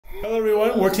Hello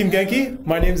everyone, we're Team Genki.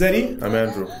 My name's Eddie. I'm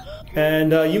Andrew.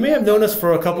 And you may have known us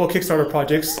for a couple of Kickstarter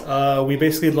projects. We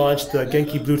basically launched the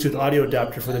Genki Bluetooth audio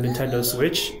adapter for the Nintendo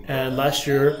Switch. And last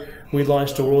year, we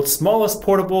launched the world's smallest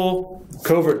portable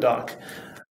Covert Dock.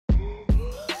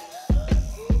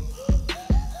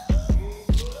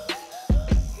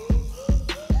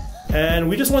 And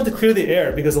we just wanted to clear the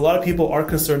air because a lot of people are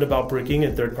concerned about breaking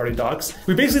in third-party docks.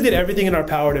 We basically did everything in our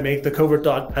power to make the Covert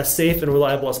Dock as safe and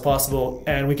reliable as possible,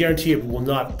 and we guarantee it will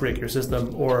not break your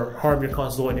system or harm your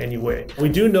console in any way. We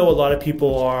do know a lot of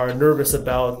people are nervous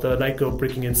about the Nyko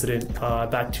breaking incident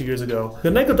back 2 years ago. The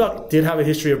Nyko Dock did have a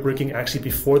history of breaking actually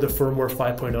before the firmware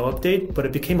 5.0 update, but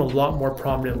it became a lot more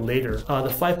prominent later. The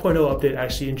 5.0 update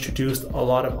actually introduced a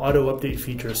lot of auto update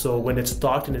features, so when it's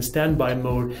docked and in standby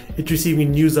mode, it's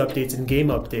receiving news updates and game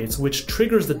updates, which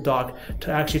triggers the dock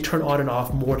to actually turn on and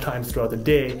off more times throughout the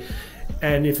day.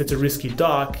 And if it's a risky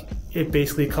dock, it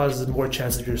basically causes more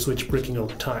chance of your Switch breaking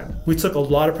over time. We took a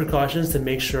lot of precautions to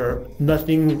make sure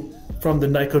nothing from the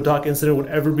Nyko dock incident would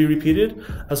ever be repeated,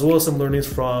 as well as some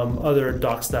learnings from other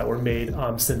docks that were made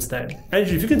since then.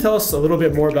 Andrew, if you can tell us a little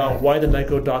bit more about why the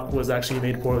Nyko dock was actually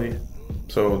made poorly.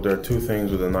 So there are two things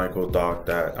with the Nyko dock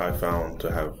that I found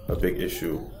to have a big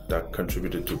issue that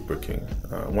contributed to bricking.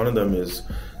 One of them is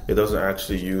it doesn't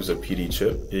actually use a PD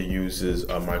chip. It uses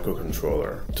a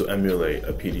microcontroller to emulate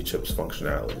a PD chip's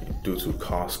functionality due to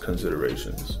cost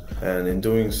considerations. And in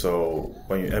doing so,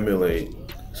 when you emulate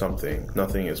something,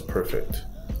 nothing is perfect.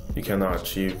 You cannot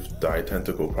achieve the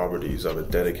identical properties of a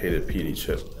dedicated PD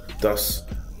chip. Thus,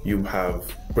 you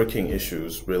have bricking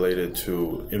issues related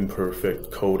to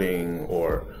imperfect coding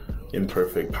or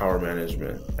imperfect power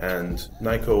management. And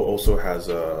Nyko also has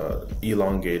a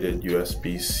elongated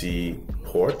USB-C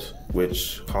port,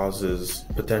 which causes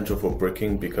potential for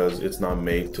bricking because it's not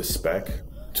made to spec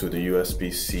to the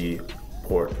USB-C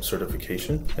port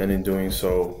certification. And in doing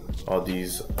so, all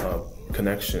these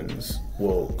connections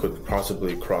could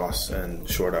possibly cross and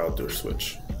short out their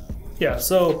Switch. Yeah,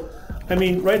 so I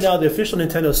mean, right now the official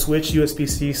Nintendo Switch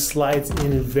USB-C slides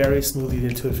in very smoothly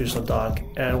into official dock.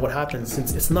 And what happens,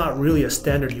 since it's not really a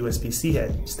standard USB-C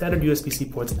head, standard USB-C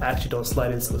ports actually don't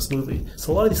slide in so smoothly.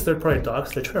 So a lot of these third-party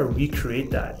docks, they try to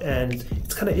recreate that, and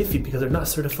it's kind of iffy because they're not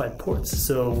certified ports.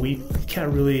 So we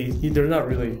can't really, they're not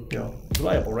really,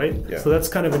 reliable, right? Yeah. So that's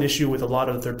kind of an issue with a lot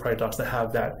of third-party docks that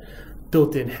have that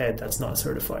built-in head that's not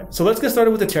certified. So let's get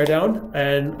started with the teardown,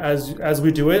 and as we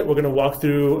do it, we're going to walk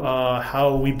through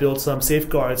how we build some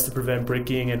safeguards to prevent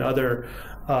breaking and other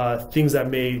things that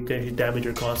may damage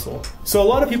your console. So a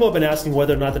lot of people have been asking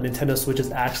whether or not the Nintendo Switch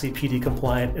is actually PD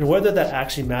compliant and whether that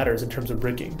actually matters in terms of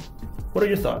breaking. What are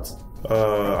your thoughts?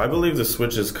 I believe the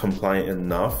Switch is compliant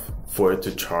enough for it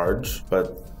to charge,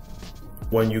 but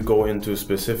when you go into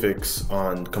specifics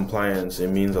on compliance, it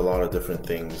means a lot of different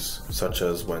things, such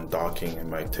as when docking, it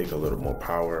might take a little more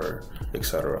power,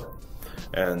 etc.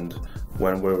 And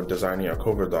when we're designing our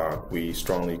Covert Dock, we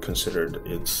strongly considered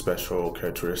its special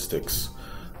characteristics,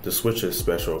 the Switch's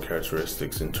special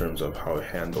characteristics in terms of how it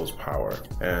handles power.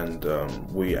 And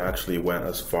we actually went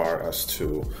as far as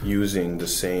to using the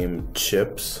same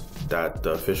chips that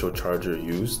the official charger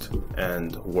used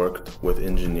and worked with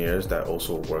engineers that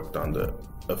also worked on the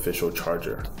official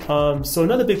charger. So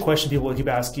another big question people keep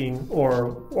asking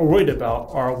or worried about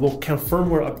are, can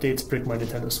firmware updates break my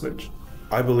Nintendo Switch?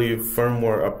 I believe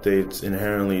firmware updates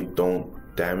inherently don't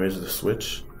damage the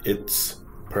Switch. It's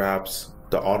perhaps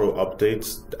the auto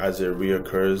updates as it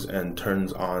reoccurs and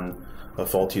turns on a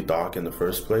faulty dock in the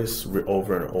first place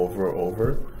over and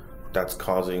over, that's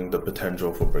causing the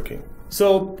potential for bricking.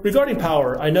 So regarding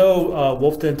power, I know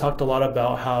Wolfden talked a lot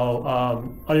about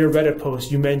how on your Reddit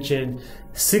post you mentioned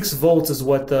 6 volts is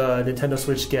what the Nintendo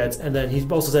Switch gets, and then he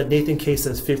also said Nathan K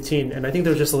says 15, and I think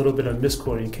there's just a little bit of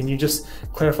misquoting. Can you just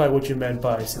clarify what you meant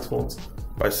by 6 volts?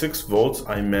 By 6 volts,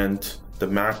 I meant the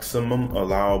maximum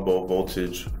allowable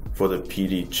voltage for the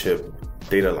PD chip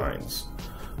data lines.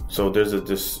 So there's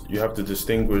you have to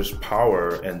distinguish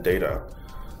power and data.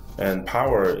 And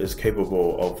power is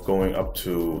capable of going up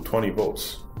to 20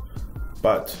 volts,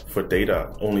 but for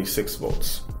data, only 6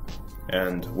 volts.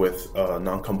 And with a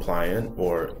non-compliant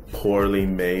or poorly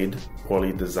made,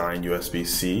 poorly designed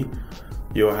USB-C,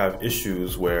 you'll have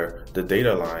issues where the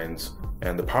data lines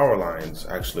and the power lines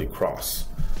actually cross.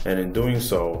 And in doing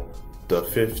so, the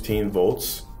 15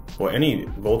 volts or any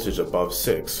voltage above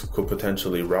 6 could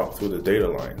potentially route through the data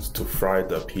lines to fry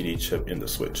the PD chip in the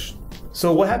switch.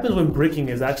 So what happens when bricking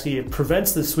is actually it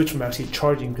prevents the switch from actually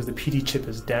charging because the PD chip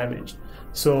is damaged.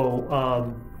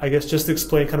 So I guess just to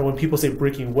explain kind of when people say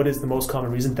bricking, what is the most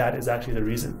common reason? That is actually the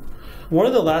reason. One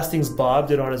of the last things Bob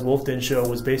did on his Wolf Den show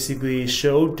was basically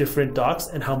show different docks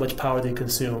and how much power they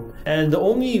consume. And the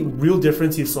only real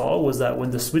difference he saw was that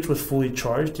when the Switch was fully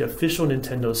charged, the official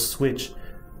Nintendo Switch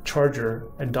charger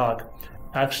and dock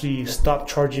actually stopped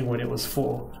charging when it was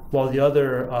full, while the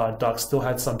other docks still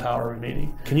had some power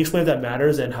remaining. Can you explain if that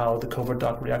matters and how the Covert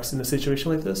Dock reacts in a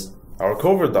situation like this? Our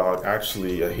Covert Dock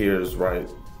actually adheres right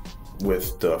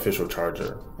with the official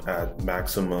charger. At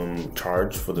maximum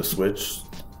charge for the Switch,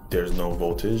 there's no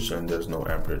voltage and there's no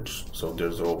amperage. So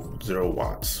there's 0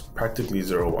 watts, practically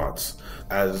 0 watts.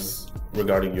 As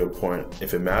regarding your point,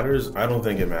 if it matters, I don't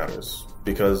think it matters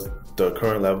because the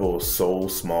current level is so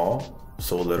small,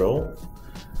 so little,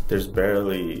 there's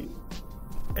barely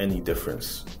any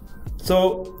difference.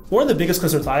 So one of the biggest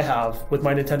concerns I have with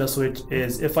my Nintendo Switch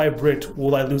is if I bricked,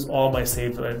 will I lose all my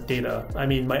saved data? I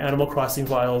mean, my Animal Crossing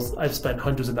files, I've spent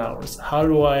hundreds of hours. How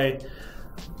do I,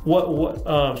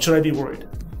 should I be worried?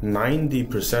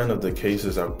 90% of the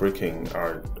cases of bricking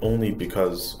are only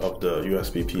because of the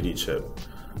USB PD chip,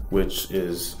 which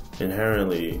is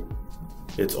inherently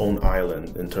its own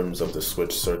island in terms of the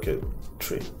switch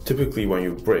circuitry. Typically when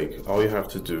you break, all you have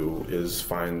to do is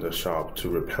find a shop to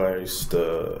replace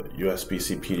the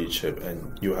USB-C PD chip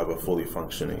and you have a fully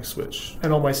functioning switch.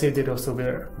 And all my saved data will still be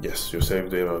there? Yes, your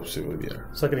saved data will still be there.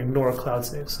 So I can ignore cloud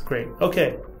saves. Great.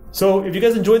 Okay. So if you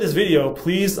guys enjoyed this video,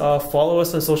 please follow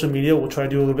us on social media. We'll try to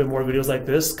do a little bit more videos like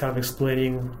this, kind of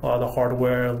explaining the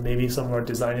hardware, maybe some of our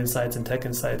design insights and tech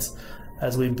insights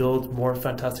as we build more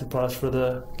fantastic products for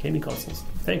the gaming consoles.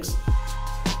 Thanks.